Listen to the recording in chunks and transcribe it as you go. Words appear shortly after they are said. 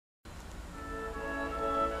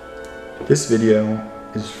This video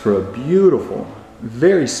is for a beautiful,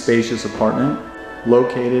 very spacious apartment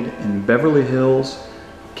located in Beverly Hills,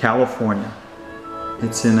 California.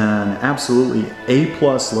 It's in an absolutely A+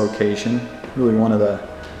 location, really one of the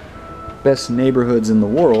best neighborhoods in the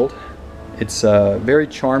world. It's a very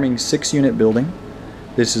charming 6-unit building.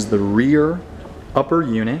 This is the rear upper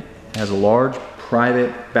unit. It has a large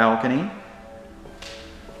private balcony.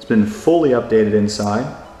 It's been fully updated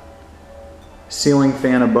inside. Ceiling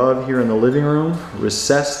fan above here in the living room,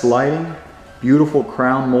 recessed lighting, beautiful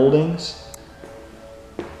crown moldings,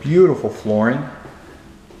 beautiful flooring,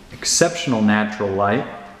 exceptional natural light.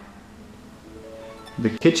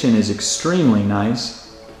 The kitchen is extremely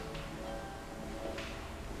nice.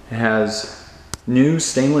 It has new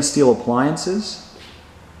stainless steel appliances,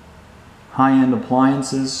 high-end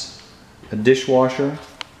appliances, a dishwasher,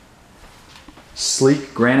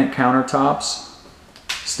 sleek granite countertops,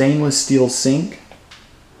 stainless steel sink,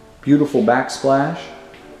 beautiful backsplash,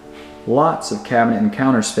 lots of cabinet and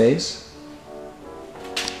counter space,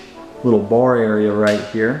 little bar area right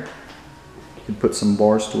here. You can put some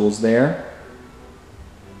bar stools there.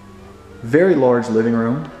 Very large living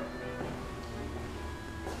room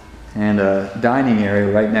and a dining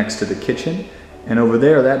area right next to the kitchen. And over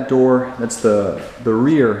there, that door, that's the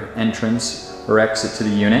rear entrance or exit to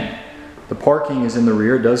the unit. The parking is in the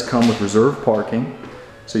rear. It does come with reserved parking.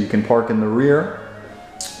 So you can park in the rear,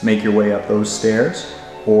 make your way up those stairs,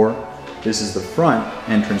 or this is the front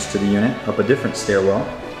entrance to the unit, up a different stairwell.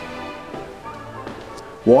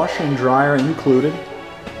 Washer and dryer included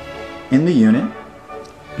in the unit.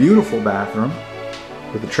 Beautiful bathroom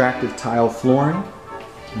with attractive tile flooring,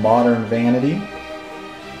 modern vanity,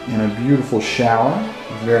 and a beautiful shower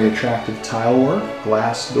with very attractive tile work,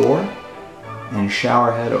 glass door, and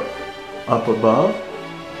shower head up above.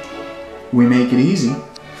 We make it easy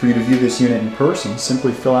for you to view this unit in person.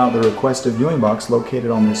 Simply fill out the request a viewing box located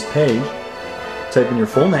on this page, type in your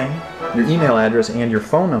full name, your email address, and your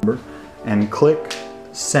phone number, and click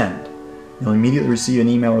send. You'll immediately receive an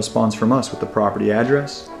email response from us with the property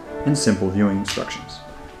address and simple viewing instructions.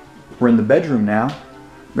 We're in the bedroom now.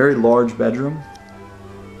 Very large bedroom.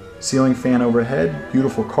 Ceiling fan overhead,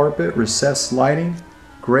 beautiful carpet, recessed lighting,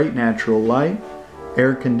 great natural light,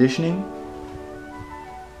 air conditioning,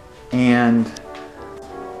 and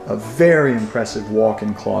a very impressive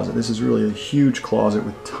walk-in closet. This is really a huge closet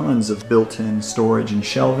with tons of built-in storage and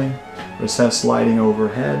shelving, recessed lighting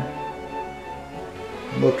overhead.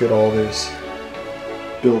 Look at all this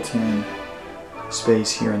built-in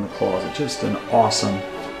space here in the closet. Just an awesome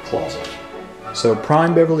closet. So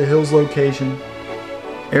prime Beverly Hills location,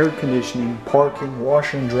 air conditioning, parking,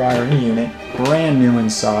 washer and dryer in the unit, brand new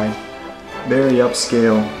inside, very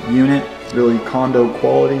upscale unit, really condo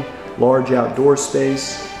quality, large outdoor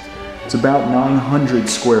space. It's about 900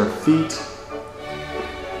 square feet,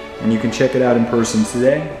 and you can check it out in person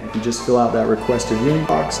today. If you just fill out that requested viewing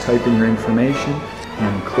box, type in your information,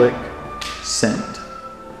 and click send.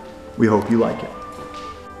 We hope you like it.